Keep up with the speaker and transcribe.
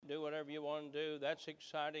whatever you want to do. That's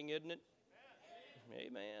exciting, isn't it?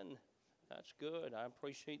 Amen. That's good. I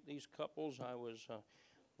appreciate these couples. I was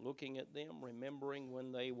looking at them, remembering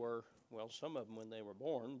when they were, well, some of them when they were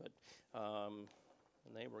born, but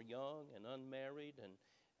when they were young and unmarried, and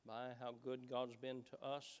my, how good God's been to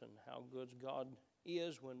us and how good God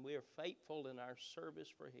is when we're faithful in our service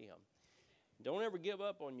for Him. Don't ever give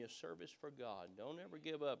up on your service for God. Don't ever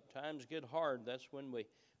give up. Times get hard. That's when we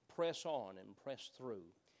press on and press through.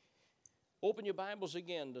 Open your Bibles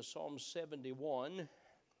again to Psalm 71.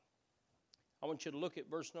 I want you to look at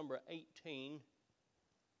verse number 18.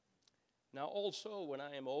 Now also, when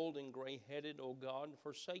I am old and gray-headed, O God,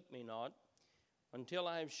 forsake me not, until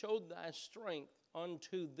I have showed thy strength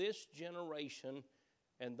unto this generation,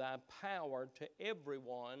 and thy power to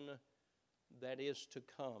everyone that is to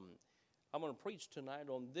come. I'm going to preach tonight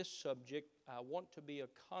on this subject. I want to be a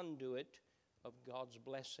conduit of God's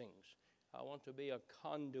blessings. I want to be a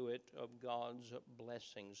conduit of God's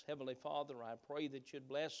blessings. Heavenly Father, I pray that you'd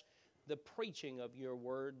bless the preaching of your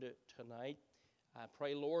word tonight. I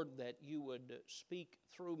pray, Lord, that you would speak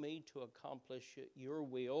through me to accomplish your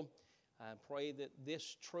will. I pray that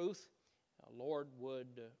this truth, Lord,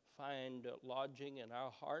 would find lodging in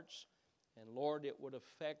our hearts, and Lord, it would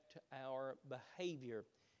affect our behavior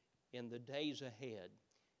in the days ahead.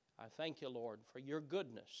 I thank you, Lord, for your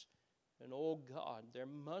goodness. And oh God, there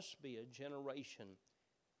must be a generation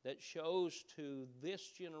that shows to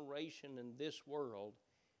this generation and this world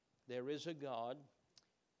there is a God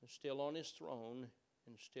still on his throne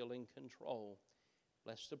and still in control.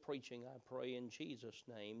 Bless the preaching, I pray in Jesus'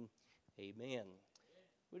 name. Amen.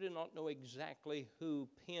 We do not know exactly who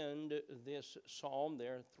penned this psalm.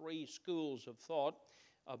 There are three schools of thought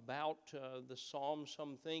about the psalm.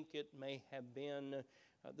 Some think it may have been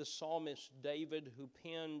the psalmist David who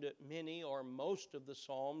penned many or most of the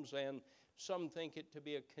psalms, and some think it to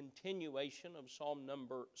be a continuation of Psalm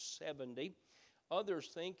number 70.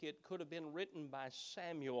 Others think it could have been written by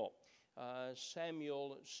Samuel.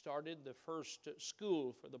 Samuel started the first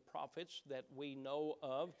school for the prophets that we know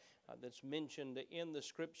of, that's mentioned in the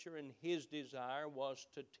Scripture, and his desire was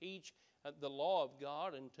to teach the law of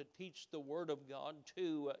God and to teach the Word of God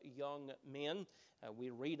to young men.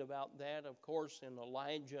 We read about that, of course, in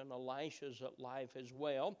Elijah and Elisha's life as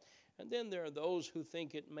well. And then there are those who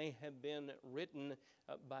think it may have been written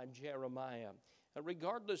by Jeremiah.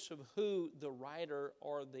 Regardless of who the writer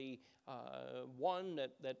or the one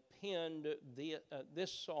that penned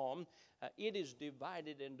this psalm, it is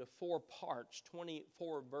divided into four parts,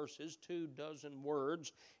 24 verses, 24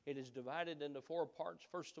 words. It is divided into four parts.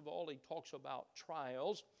 First of all, he talks about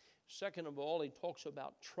trials. Second of all, he talks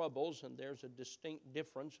about troubles, and there's a distinct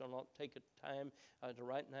difference. I'll not take the time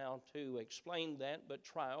right now to explain that, but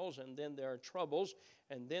trials, and then there are troubles,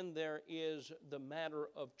 and then there is the matter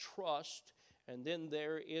of trust, and then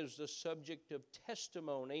there is the subject of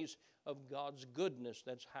testimonies of God's goodness.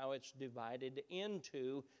 That's how it's divided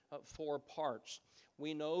into four parts.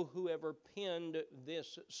 We know whoever penned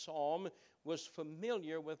this psalm was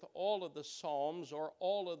familiar with all of the psalms or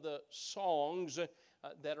all of the songs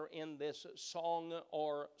that are in this song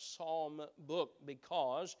or psalm book,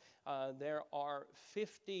 because there are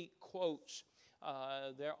 50 quotes.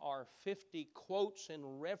 There are 50 quotes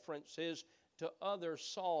and references to other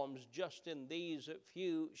psalms just in these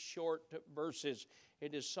few short verses.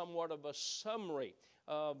 It is somewhat of a summary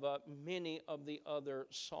of many of the other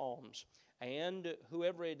psalms. And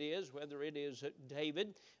whoever it is, whether it is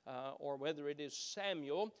David or whether it is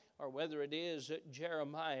Samuel or whether it is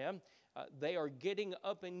Jeremiah, they are getting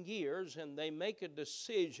up in years, and they make a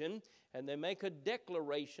decision and they make a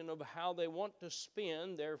declaration of how they want to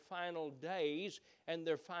spend their final days and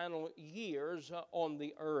their final years on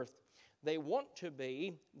the earth. They've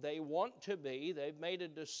made a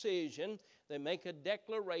decision, they make a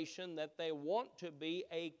declaration that they want to be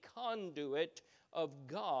a conduit of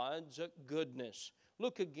God's goodness.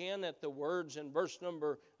 Look again at the words in verse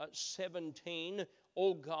number 17.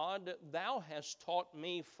 O God, thou hast taught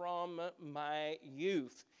me from my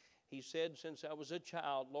youth. He said, since I was a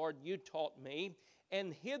child, Lord, you taught me,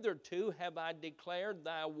 and hitherto have I declared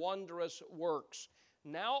thy wondrous works.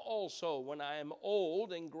 Now also, when I am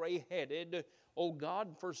old and gray-headed, O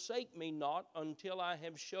God, forsake me not until I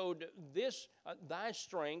have showed this thy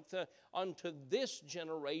strength unto this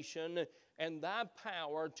generation, and thy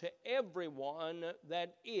power to everyone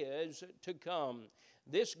that is to come.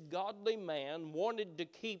 This godly man wanted to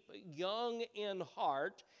keep young in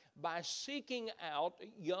heart by seeking out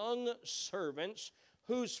young servants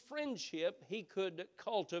whose friendship he could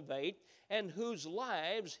cultivate and whose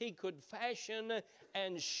lives he could fashion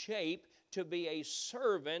and shape to be a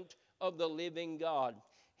servant of the living God.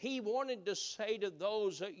 He wanted to say to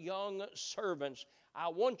those young servants, I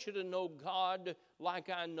want you to know God like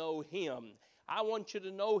I know Him. I want you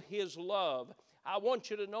to know His love. I want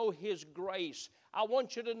you to know His grace. I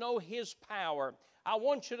want you to know His power. I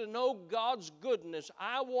want you to know God's goodness.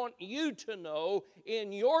 I want you to know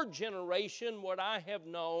in your generation what I have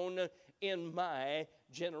known in my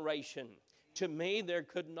generation. To me, there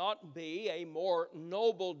could not be a more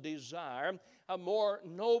noble desire, a more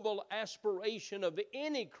noble aspiration of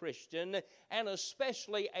any Christian, and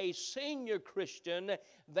especially a senior Christian,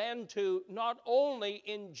 than to not only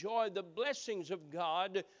enjoy the blessings of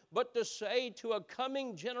God, but to say to a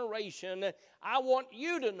coming generation, I want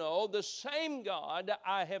you to know the same God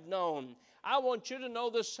I have known. I want you to know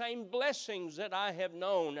the same blessings that I have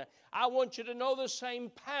known. I want you to know the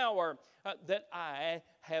same power that I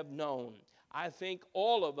have known. I think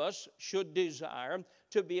all of us should desire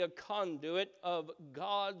to be a conduit of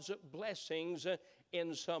God's blessings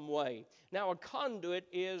in some way. Now, a conduit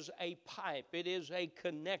is a pipe. It is a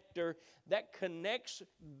connector that connects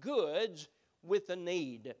goods with a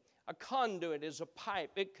need. A conduit is a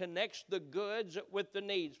pipe. It connects the goods with the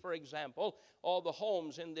needs. For example, all the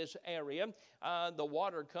homes in this area, the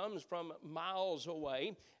water comes from miles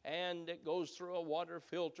away, and it goes through a water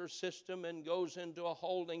filter system and goes into a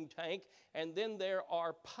holding tank. And then there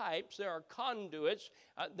are pipes, there are conduits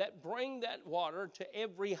that bring that water to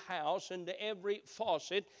every house and to every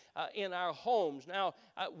faucet in our homes. Now,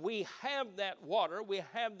 we have that water, we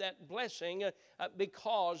have that blessing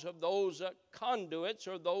because of those conduits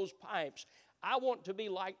or those pipes. I want to be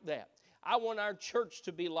like that. I want our church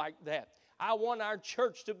to be like that. I want our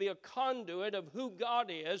church to be a conduit of who God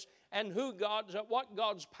is and what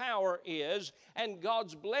God's power is and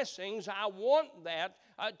God's blessings. I want that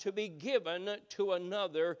to be given to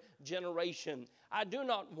another generation. I do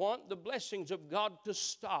not want the blessings of God to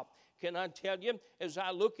stop. Can I tell you, as I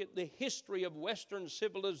look at the history of Western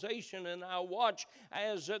civilization and I watch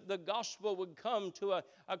as the gospel would come to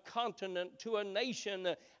a continent, to a nation,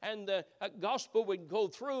 and the gospel would go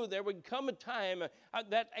through, there would come a time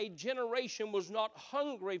that a generation was not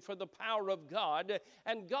hungry for the power of God,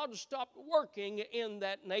 and God stopped working in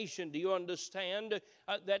that nation. Do you understand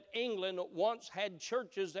that England once had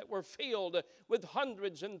churches that were filled with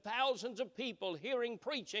hundreds and thousands of people hearing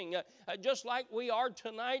preaching, just like we are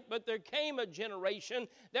tonight, but there came a generation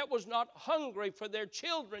that was not hungry for their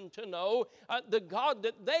children to know the God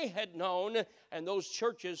that they had known, and those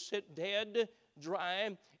churches sit dead, dry,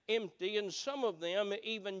 empty, and some of them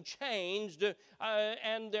even changed,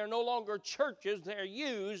 and they're no longer churches, they're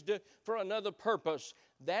used for another purpose.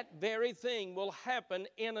 That very thing will happen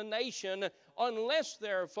in a nation unless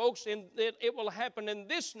there are folks it will happen in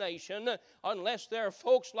this nation unless there are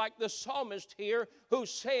folks like the psalmist here who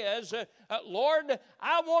says, Lord,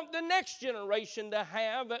 I want the next generation to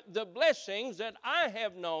have the blessings that I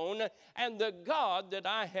have known and the God that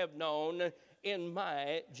I have known in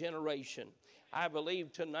my generation. I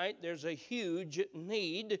believe tonight there's a huge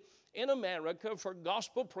need in America for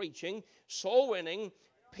gospel preaching, soul winning,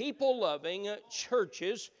 people-loving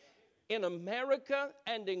churches in America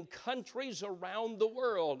and in countries around the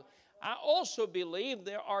world. I also believe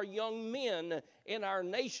there are young men in our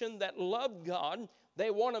nation that love God. They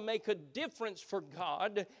want to make a difference for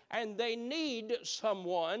God, and they need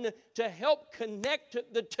someone to help connect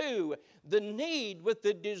the two, the need with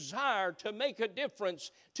the desire to make a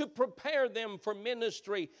difference, to prepare them for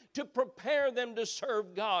ministry, to prepare them to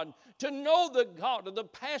serve God, to know the God of the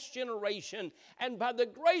past generation. And by the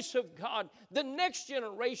grace of God, the next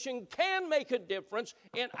generation can make a difference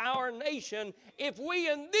in our nation if we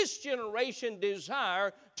in this generation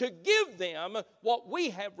desire to give them what we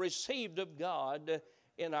have received of God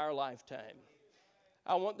in our lifetime.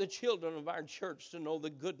 I want the children of our church to know the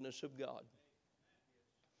goodness of God.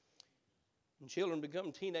 And children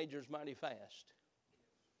become teenagers mighty fast.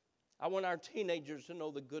 I want our teenagers to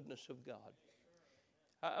know the goodness of God.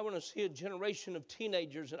 I want to see a generation of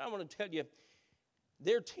teenagers, and I want to tell you,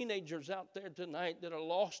 there are teenagers out there tonight that are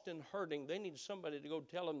lost and hurting. They need somebody to go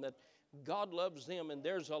tell them that God loves them and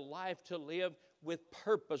there's a life to live with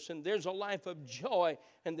purpose, and there's a life of joy,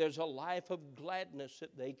 and there's a life of gladness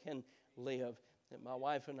that they can live. And my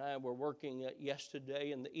wife and I were working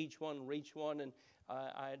yesterday, and each one reached one, and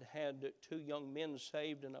I had two young men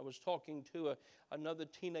saved, and I was talking to another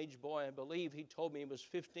teenage boy. I believe he told me he was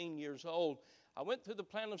 15 years old. I went through the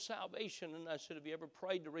plan of salvation, and I said, have you ever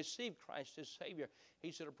prayed to receive Christ as Savior?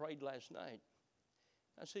 He said, I prayed last night.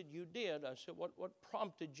 I said, you did? I said, what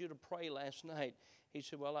prompted you to pray last night? He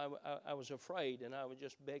said, well, I was afraid, and I was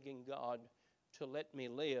just begging God to let me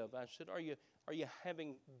live. I said, are Are you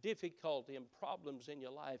having difficulty and problems in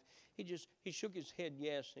your life? He shook his head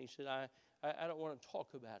yes, and he said, I don't want to talk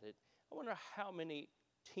about it. I wonder how many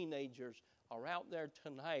teenagers are out there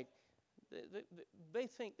tonight. They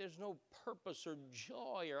think there's no purpose or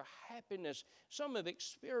joy or happiness. Some have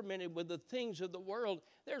experimented with the things of the world.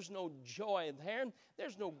 There's no joy there.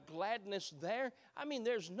 There's no gladness there. I mean,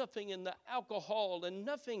 there's nothing in the alcohol and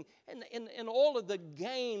nothing in all of the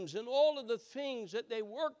games and all of the things that they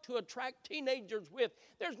work to attract teenagers with.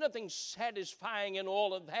 There's nothing satisfying in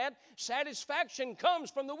all of that. Satisfaction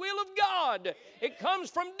comes from the will of God. It comes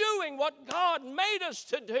from doing what God made us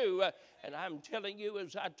to do. And I'm telling you,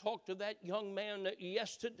 as I talked to that young man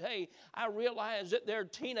yesterday, I realized that they're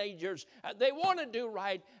teenagers. They want to do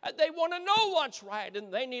right. They want to know what's right.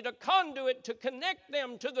 And they need a conduit to connect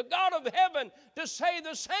them to the God of heaven, to say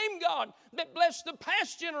the same God that blessed the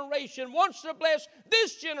past generation wants to bless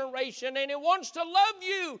this generation. And He wants to love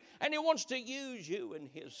you. And He wants to use you in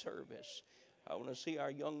His service. I want to see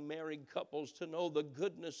our young married couples to know the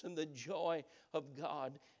goodness and the joy of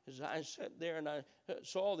God. As I sat there and I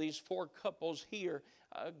saw these 4 couples here,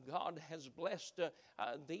 God has blessed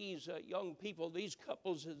these young people, these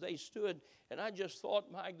couples as they stood. And I just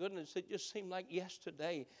thought, my goodness, it just seemed like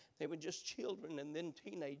yesterday they were just children and then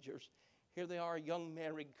teenagers. Here they are, young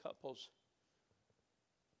married couples.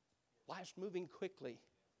 Life's moving quickly.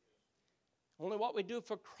 Only what we do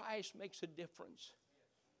for Christ makes a difference.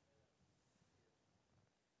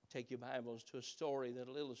 Take your Bibles to a story that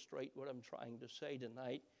will illustrate what I'm trying to say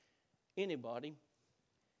tonight. Anybody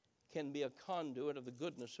can be a conduit of the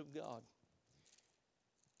goodness of God.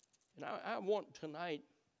 And I want tonight,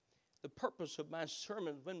 the purpose of my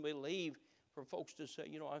sermon when we leave, for folks to say,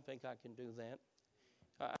 I think I can do that.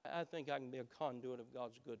 I think I can be a conduit of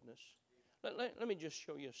God's goodness. Let me just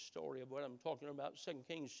show you a story of what I'm talking about. 2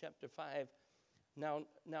 Kings chapter 5. Now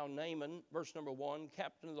Naaman, verse number 1,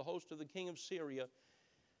 captain of the host of the king of Syria,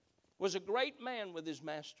 was a great man with his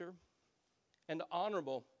master and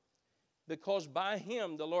honorable, because by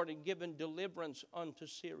him the Lord had given deliverance unto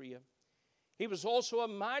Syria. He was also a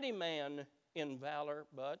mighty man in valor,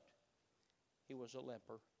 but he was a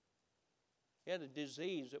leper. He had a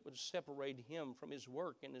disease that would separate him from his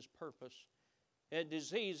work and his purpose. He had a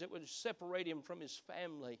disease that would separate him from his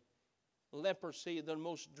family. Leprosy, the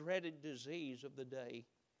most dreaded disease of the day.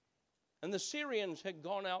 And the Syrians had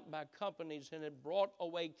gone out by companies and had brought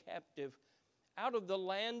away captive out of the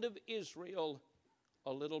land of Israel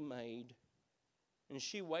a little maid. And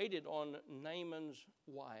she waited on Naaman's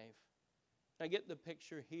wife. Now get the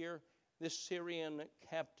picture here. This Syrian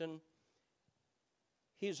captain,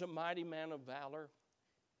 he's a mighty man of valor.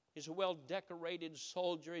 He's a well-decorated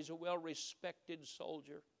soldier. He's a well-respected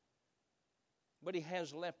soldier. But he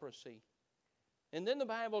has leprosy. And then the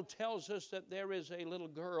Bible tells us that there is a little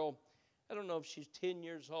girl. I don't know if she's 10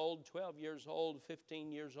 years old, 12 years old,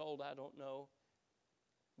 15 years old, I don't know.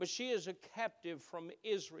 But she is a captive from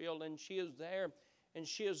Israel, and she is there, and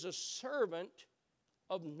she is a servant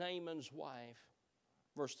of Naaman's wife.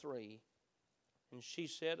 Verse 3, and she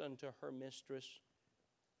said unto her mistress,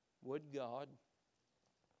 would God,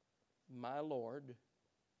 my Lord,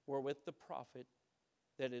 were with the prophet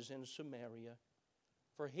that is in Samaria,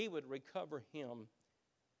 for he would recover him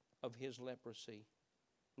of his leprosy.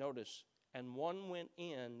 Notice, and one went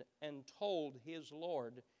in and told his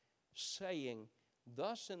Lord, saying,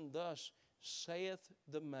 thus and thus saith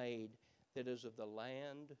the maid that is of the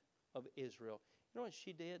land of Israel. You know what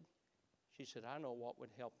she did? She said, I know what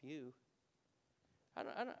would help you.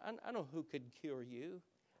 I know who could cure you.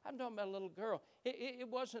 I'm talking about a little girl. It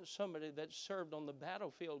wasn't somebody that served on the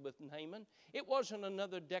battlefield with Naaman. It wasn't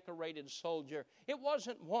another decorated soldier. It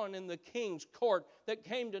wasn't one in the king's court that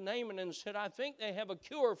came to Naaman and said, I think they have a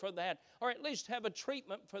cure for that, or at least have a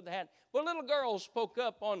treatment for that. Well, little girl spoke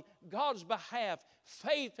up on God's behalf,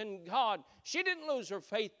 faith in God. She didn't lose her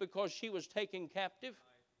faith because she was taken captive.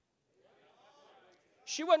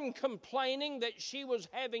 She wasn't complaining that she was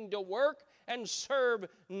having to work and serve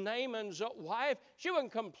Naaman's wife. She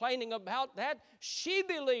wasn't complaining about that. She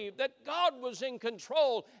believed that God was in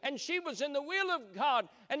control, and she was in the will of God,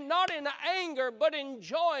 and not in anger, but in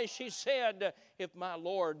joy. She said, if my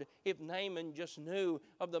Lord, if Naaman just knew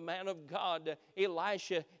of the man of God,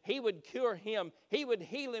 Elisha, he would cure him. He would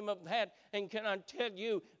heal him of that. And can I tell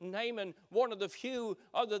you, Naaman, one of the few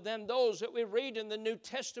other than those that we read in the New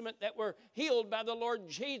Testament that were healed by the Lord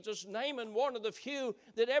Jesus, Naaman, one of the few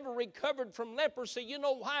that ever recovered from leprosy. You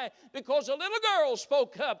know why? Because a little girl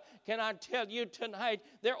spoke up. Can I tell you tonight,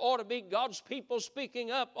 there ought to be God's people speaking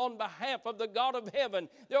up on behalf of the God of heaven.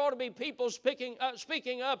 There ought to be people speaking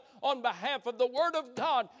up on behalf of the Word of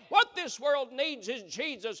God. What this world needs is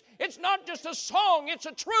Jesus. It's not just a song, it's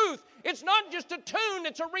a truth. It's not just a tune,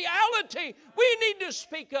 it's a reality. We need to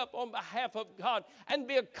speak up on behalf of God and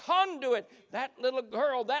be a conduit. That little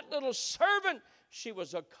girl, that little servant, she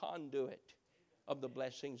was a conduit of the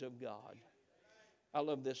blessings of God. I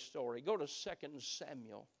love this story. Go to 2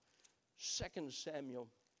 Samuel. 2 Samuel.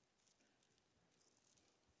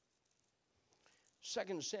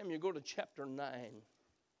 2 Samuel, go to chapter 9.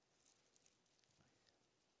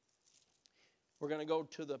 We're going to go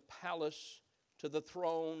to the palace, to the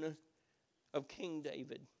throne of King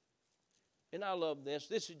David. And I love this.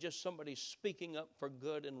 This is just somebody speaking up for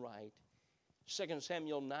good and right. 2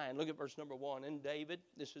 Samuel 9, look at verse number 1. And David,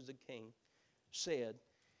 this is the king, said,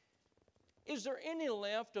 "Is there any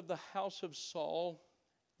left of the house of Saul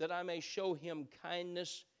that I may show him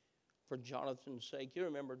kindness for Jonathan's sake?" You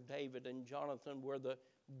remember David and Jonathan were the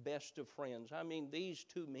best of friends. I mean, these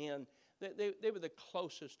two men, they were the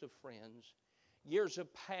closest of friends. Years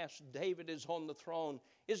have passed. David is on the throne.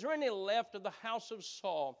 Is there any left of the house of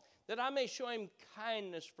Saul that I may show him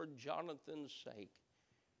kindness for Jonathan's sake?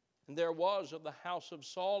 And there was of the house of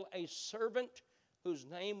Saul a servant whose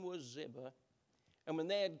name was Ziba. And when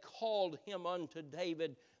they had called him unto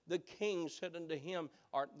David, the king said unto him,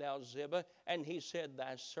 "Art thou Ziba?" And he said,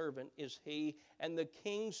 "Thy servant is he." And the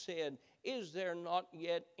king said, "Is there not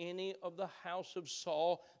yet any of the house of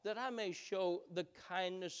Saul that I may show the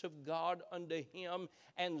kindness of God unto him?"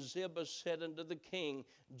 And Ziba said unto the king,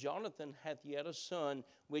 "Jonathan hath yet a son,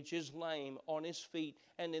 which is lame on his feet."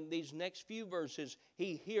 And in these next few verses,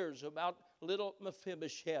 he hears about little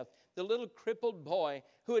Mephibosheth, the little crippled boy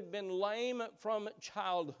who had been lame from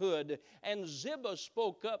childhood. And Ziba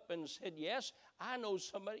spoke up and said, "Yes, I know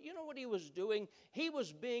somebody." You know what he was doing? He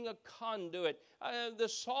was being a conduit.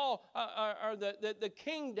 The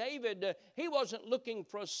King David, he wasn't looking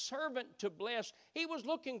for a servant to bless. He was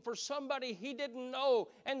looking for somebody he didn't know.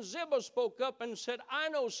 And Ziba spoke up and said, "I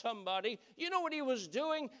know somebody." You know what he was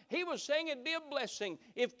doing? He was saying it'd be a blessing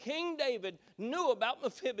if King David knew about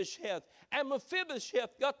Mephibosheth. And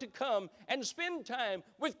Mephibosheth got to come and spend time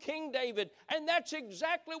with King David. And that's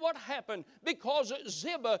exactly what happened because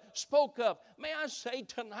Ziba spoke up. May I say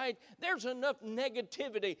tonight, there's enough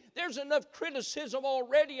negativity, there's enough criticism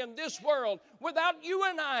already in this world without you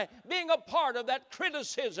and I being a part of that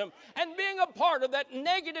criticism and being a part of that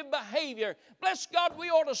negative behavior. Bless God, we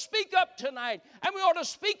ought to speak up tonight, and we ought to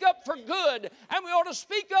speak up for good, and we ought to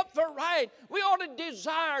speak up for right. We ought to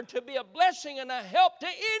desire to be a blessing and a help to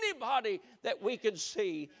anybody that we could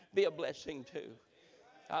see be a blessing to.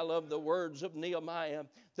 I love the words of Nehemiah.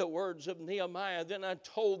 The words of Nehemiah. "Then I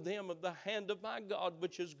told them of the hand of my God,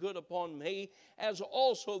 which is good upon me, as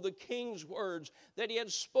also the king's words that he had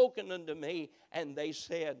spoken unto me. And they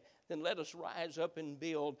said, Then let us rise up and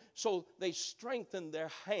build." So they strengthened their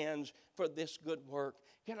hands for this good work.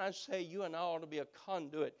 Can I say, you and I ought to be a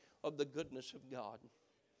conduit of the goodness of God?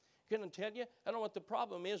 Can I tell you? I don't know what the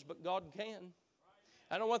problem is, but God can.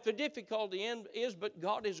 I don't know what the difficulty is, but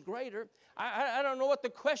God is greater. I don't know what the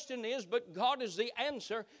question is, but God is the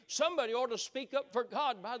answer. Somebody ought to speak up for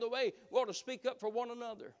God. By the way, we ought to speak up for one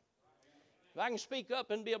another. If I can speak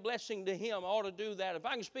up and be a blessing to him, I ought to do that. If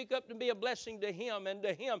I can speak up and be a blessing to him and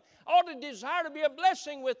to him, I ought to desire to be a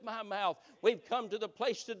blessing with my mouth. We've come to the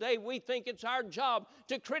place today we think it's our job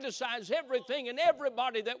to criticize everything and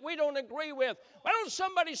everybody that we don't agree with. Why don't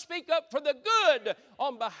somebody speak up for the good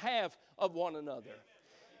on behalf of one another?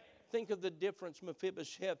 Think of the difference.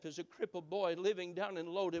 Mephibosheth is a crippled boy living down in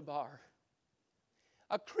Lodebar.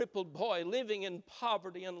 A crippled boy living in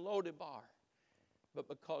poverty in Lodebar. But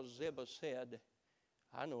because Ziba said,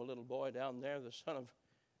 "I know a little boy down there, the son of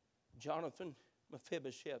Jonathan,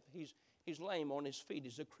 Mephibosheth. He's lame on his feet.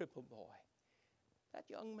 He's a crippled boy." That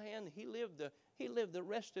young man, he lived the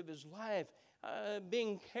rest of his life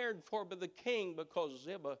being cared for by the king because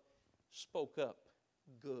Ziba spoke up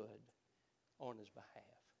good on his behalf.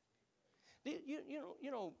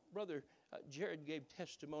 You know, Brother Jared gave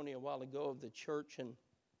testimony a while ago of the church, and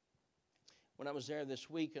when I was there this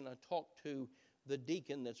week and I talked to the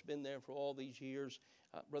deacon that's been there for all these years,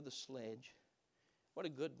 Brother Sledge. What a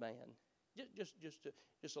good man.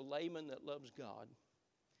 Just a layman that loves God.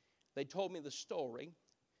 They told me the story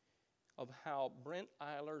of how Brent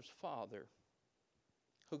Eiler's father,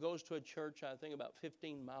 who goes to a church, I think about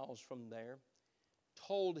 15 miles from there,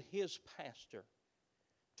 told his pastor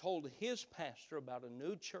about a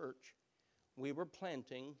new church we were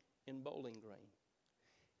planting in Bowling Green.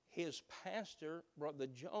 His pastor, Brother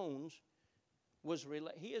Jones,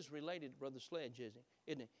 he is related to Brother Sledge, isn't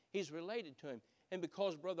he? He's related to him. And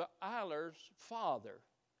because Brother Eiler's father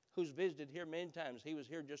who's visited here many times. He was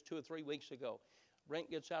here just 2 or 3 weeks ago. Brent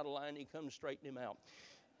gets out of line, he comes straighten him out.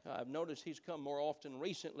 I've noticed he's come more often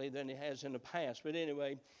recently than he has in the past. But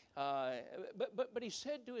anyway, but he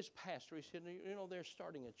said to his pastor, he said, you know, they're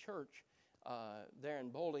starting a church there in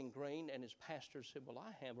Bowling Green. And his pastor said, well,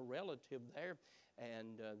 I have a relative there,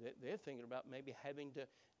 and they're thinking about maybe having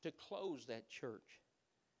to close that church.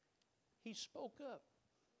 He spoke up.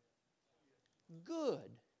 Good.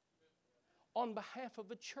 On behalf of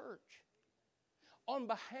a church. On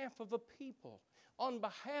behalf of a people. On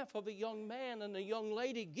behalf of a young man and a young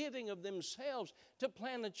lady giving of themselves to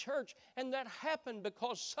plant a church. And that happened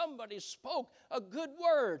because somebody spoke a good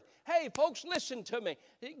word. Hey, folks, listen to me.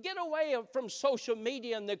 Get away from social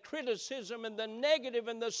media and the criticism and the negative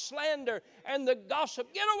and the slander and the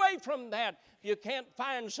gossip. Get away from that. If you can't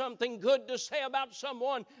find something good to say about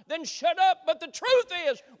someone, then shut up. But the truth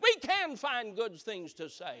is, we can find good things to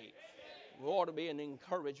say. We ought to be an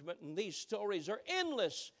encouragement. And these stories are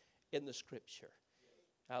endless in the Scripture.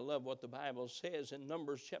 I love what the Bible says in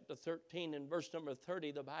Numbers chapter 13 and verse number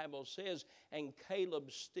 30. The Bible says, and Caleb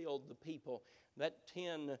stilled the people. That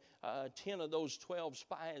 10 of those 12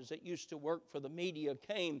 spies that used to work for the media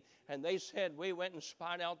came, and they said, we went and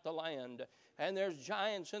spied out the land. And there's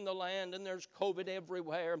giants in the land, and there's COVID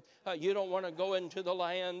everywhere. You don't want to go into the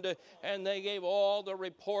land. And they gave all the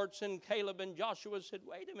reports, and Caleb and Joshua said,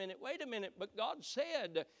 wait a minute. But God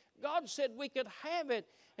said we could have it.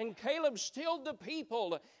 And Caleb stilled the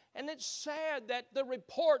people. And it's sad that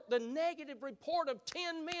the negative report of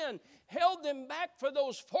 10 men held them back for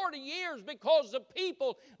those 40 years because the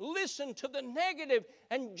people listened to the negative.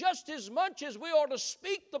 And just as much as we ought to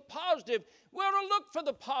speak the positive, we ought to look for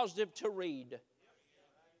the positive to read.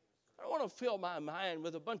 I don't want to fill my mind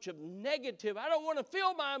with a bunch of negative. I don't want to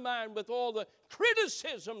fill my mind with all the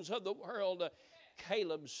criticisms of the world.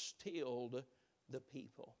 Caleb stilled the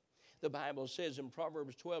people. The Bible says in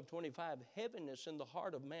Proverbs 12:25, heaviness in the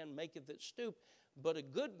heart of man maketh it stoop, but a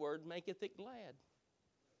good word maketh it glad.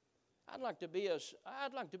 I'd like to be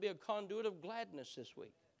a conduit of gladness this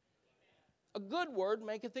week. A good word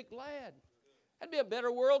maketh it glad. That'd be a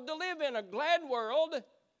better world to live in, a glad world.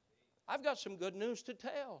 I've got some good news to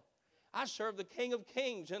tell. I serve the King of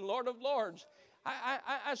Kings and Lord of Lords.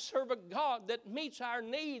 I serve a God that meets our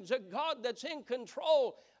needs, a God that's in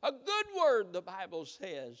control. A good word, the Bible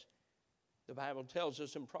says. The Bible tells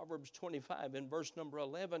us in Proverbs 25 in verse number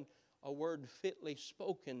 11, a word fitly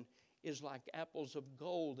spoken is like apples of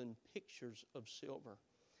gold and pictures of silver.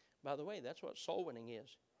 By the way, that's what soul winning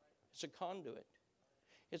is. It's a conduit.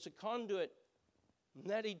 It's a conduit,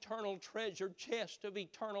 that eternal treasure chest of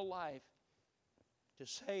eternal life, to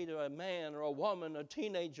say to a man or a woman, a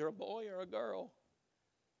teenager, a boy or a girl,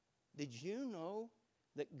 did you know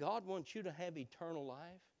that God wants you to have eternal life?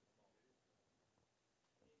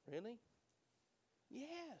 Really?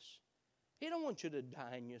 Yes. He don't want you to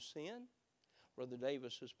die in your sin. Brother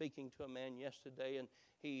Davis was speaking to a man yesterday, and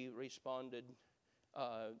he responded,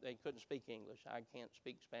 they couldn't speak English. I can't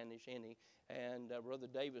speak Spanish any. And Brother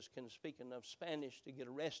Davis can speak enough Spanish to get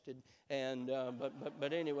arrested. And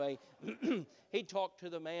but anyway, he talked to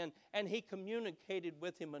the man, and he communicated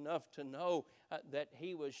with him enough to know that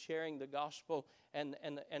he was sharing the gospel. And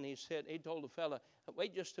he told the fella,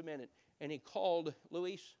 wait just a minute. And he called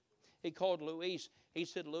Luis. He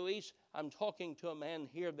said, Luis, I'm talking to a man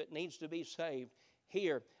here that needs to be saved.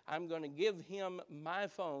 Here, I'm going to give him my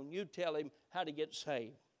phone. You tell him how to get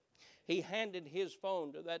saved. He handed his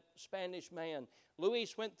phone to that Spanish man.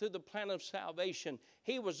 Luis went through the plan of salvation.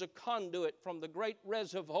 He was a conduit from the great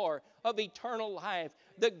reservoir of eternal life,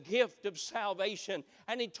 the gift of salvation.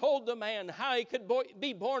 And he told the man how he could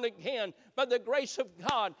be born again by the grace of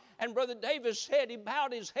God. And Brother Davis said he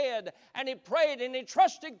bowed his head and he prayed and he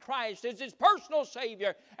trusted Christ as his personal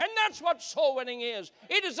Savior. And that's what soul winning is.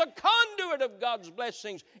 It is a conduit of God's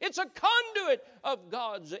blessings. It's a conduit of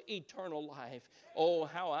God's eternal life. Oh,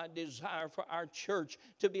 how I desire for our church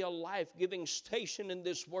to be a life-giving station in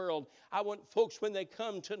this world. I want folks, when they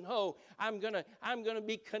come, to know I'm gonna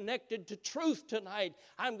be connected to truth tonight.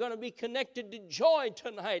 I'm going to be connected to joy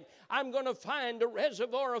tonight. I'm going to find a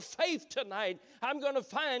reservoir of faith tonight. I'm going to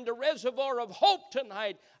find a reservoir of hope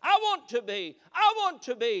tonight. I want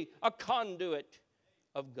to be a conduit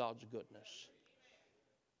of God's goodness.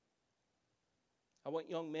 I want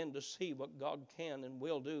young men to see what God can and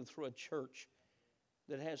will do through a church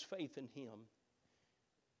that has faith in Him.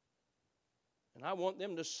 And I want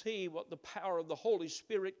them to see what the power of the Holy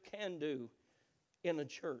Spirit can do in a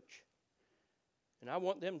church. And I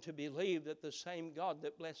want them to believe that the same God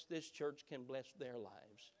that blessed this church can bless their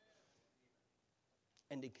lives.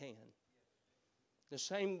 And He can. The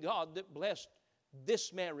same God that blessed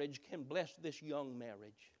this marriage can bless this young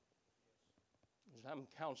marriage. As I'm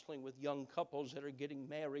counseling with young couples that are getting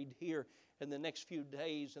married here in the next few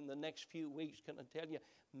days and the next few weeks, can I tell you,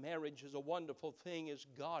 marriage is a wonderful thing as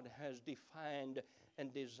God has defined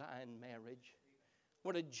and designed marriage.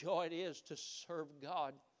 What a joy it is to serve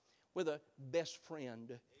God with a best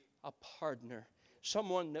friend, a partner,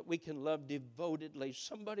 someone that we can love devotedly,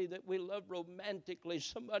 somebody that we love romantically,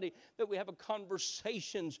 somebody that we have a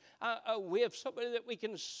conversations with, somebody that we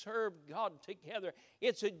can serve God together.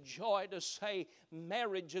 It's a joy to say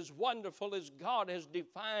marriage is wonderful as God has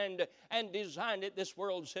defined and designed it. This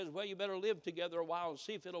world says, well, you better live together a while and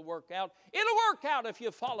see if it'll work out. It'll work out if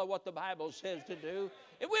you follow what the Bible says to do.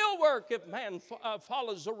 It will work if man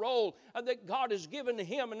follows the role that God has given to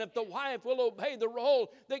him, and if the wife will obey the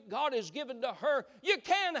role that God has given to her. You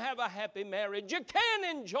can have a happy marriage. You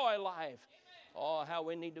can enjoy life. Oh, how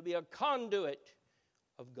we need to be a conduit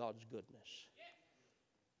of God's goodness.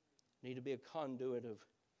 Need to be a conduit of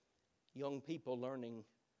young people learning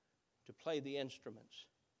to play the instruments,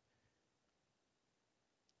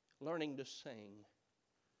 learning to sing,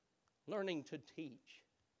 learning to teach.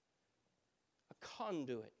 A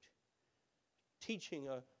conduit, teaching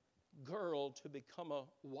a girl to become a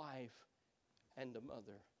wife and a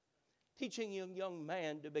mother, teaching a young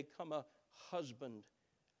man to become a husband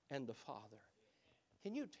and a father.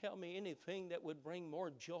 Can you tell me anything that would bring more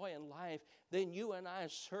joy in life than you and I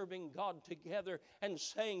serving God together and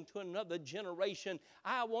saying to another generation,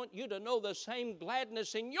 I want you to know the same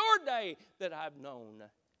gladness in your day that I've known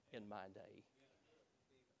in my day.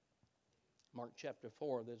 Mark chapter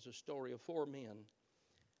 4, there's a story of 4 men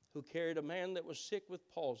who carried a man that was sick with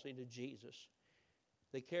palsy to Jesus.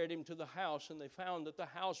 They carried him to the house, and they found that the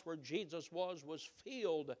house where Jesus was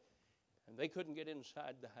filled, and they couldn't get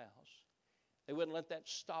inside the house. They wouldn't let that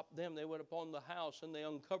stop them. They went upon the house, and they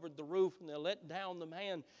uncovered the roof, and they let down the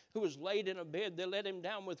man who was laid in a bed. They let him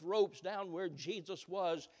down with ropes down where Jesus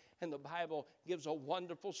was, and the Bible gives a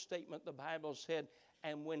wonderful statement. The Bible said,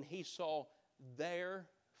 and when he saw their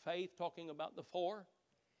faith, talking about the 4,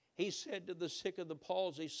 he said to the sick of the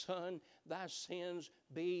palsy, son, thy sins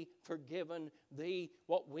be forgiven thee.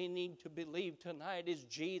 What we need to believe tonight is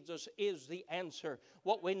Jesus is the answer.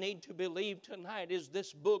 What we need to believe tonight is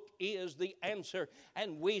this book is the answer.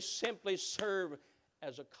 And we simply serve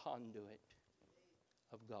as a conduit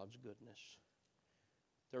of God's goodness.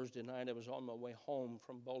 Thursday night I was on my way home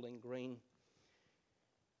from Bowling Green.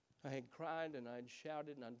 I had cried and I had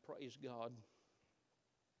shouted and I'd praised God.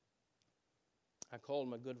 I called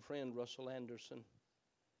my good friend Russell Anderson.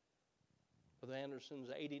 Brother Anderson's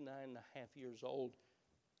 89 and a half years old.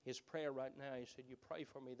 His prayer right now, he said, you pray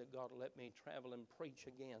for me that God will let me travel and preach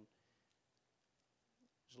again.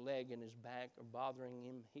 His leg and his back are bothering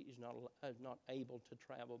him. He's not able to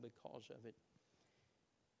travel because of it.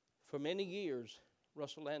 For many years,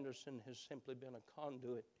 Russell Anderson has simply been a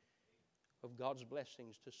conduit of God's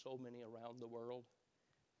blessings to so many around the world.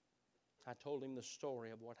 I told him the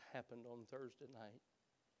story of what happened on Thursday night.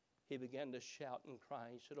 He began to shout and cry.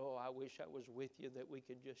 He said, oh, I wish I was with you that we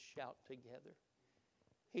could just shout together.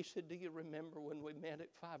 He said, do you remember when we met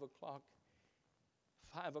at 5 o'clock?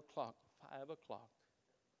 5 o'clock, 5 o'clock.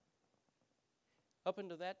 Up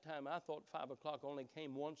until that time, I thought 5 o'clock only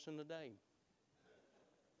came once in a day.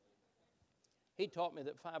 He taught me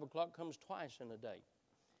that 5 o'clock comes twice in a day.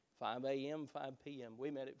 5 a.m., 5 p.m.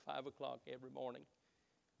 We met at 5 o'clock every morning.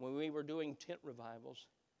 When we were doing tent revivals,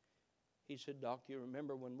 he said, Doc, you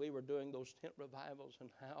remember when we were doing those tent revivals and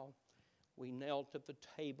how we knelt at the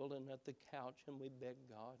table and at the couch and we begged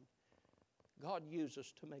God. God, use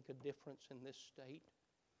us to make a difference in this state.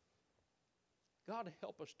 God,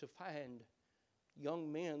 help us to find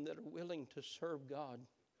young men that are willing to serve God.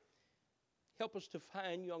 Help us to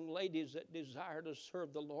find young ladies that desire to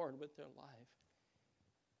serve the Lord with their life.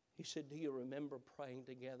 He said, do you remember praying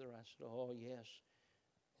together? I said, oh, yes.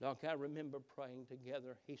 Doc, I remember praying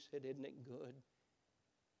together. He said, isn't it good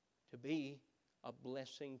to be a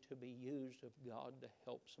blessing, to be used of God to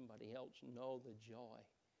help somebody else know the joy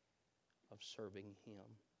of serving Him?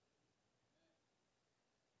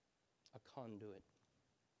 A conduit.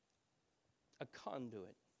 A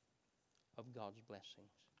conduit of God's blessings.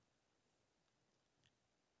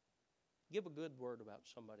 Give a good word about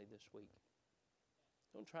somebody this week.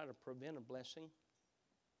 Don't try to prevent a blessing.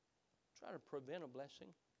 Try to prevent a blessing.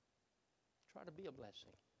 Try to be a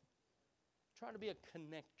blessing. Try to be a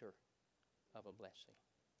connector of a blessing.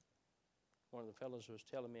 One of the fellows was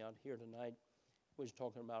telling me out here tonight, we was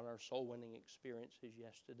talking about our soul-winning experiences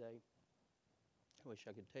yesterday. I wish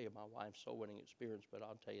I could tell you my wife's soul-winning experience, but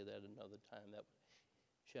I'll tell you that another time.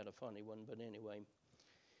 She had a funny one, but anyway.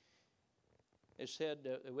 It said,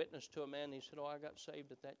 a witness to a man, he said, oh, I got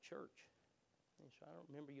saved at that church. He said, I don't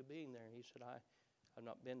remember you being there. He said, I've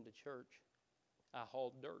not been to church. I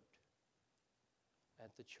hauled dirt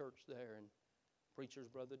at the church there, and preacher's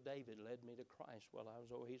brother David led me to Christ while I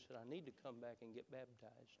was over. He said, I need to come back and get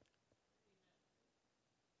baptized.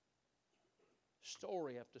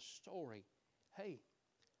 Story after story. Hey,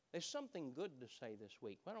 there's something good to say this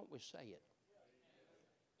week. Why don't we say it?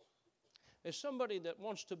 There's somebody that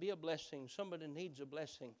wants to be a blessing. Somebody needs a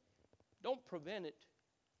blessing. Don't prevent it.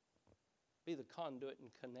 Be the conduit and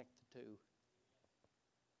connect the two.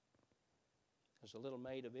 As the little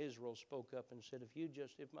maid of Israel spoke up and said,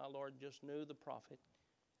 if my Lord just knew the prophet,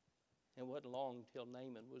 it wasn't long till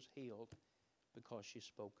Naaman was healed because she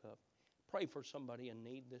spoke up. Pray for somebody in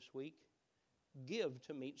need this week. Give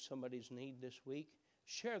to meet somebody's need this week.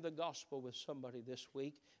 Share the gospel with somebody this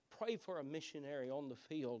week. Pray for a missionary on the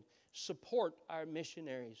field. Support our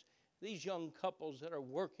missionaries. These young couples that are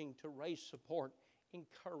working to raise support,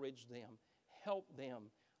 encourage them, help them,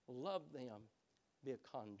 love them, be a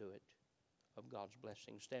conduit of God's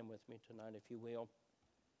blessing. Stand with me tonight, if you will.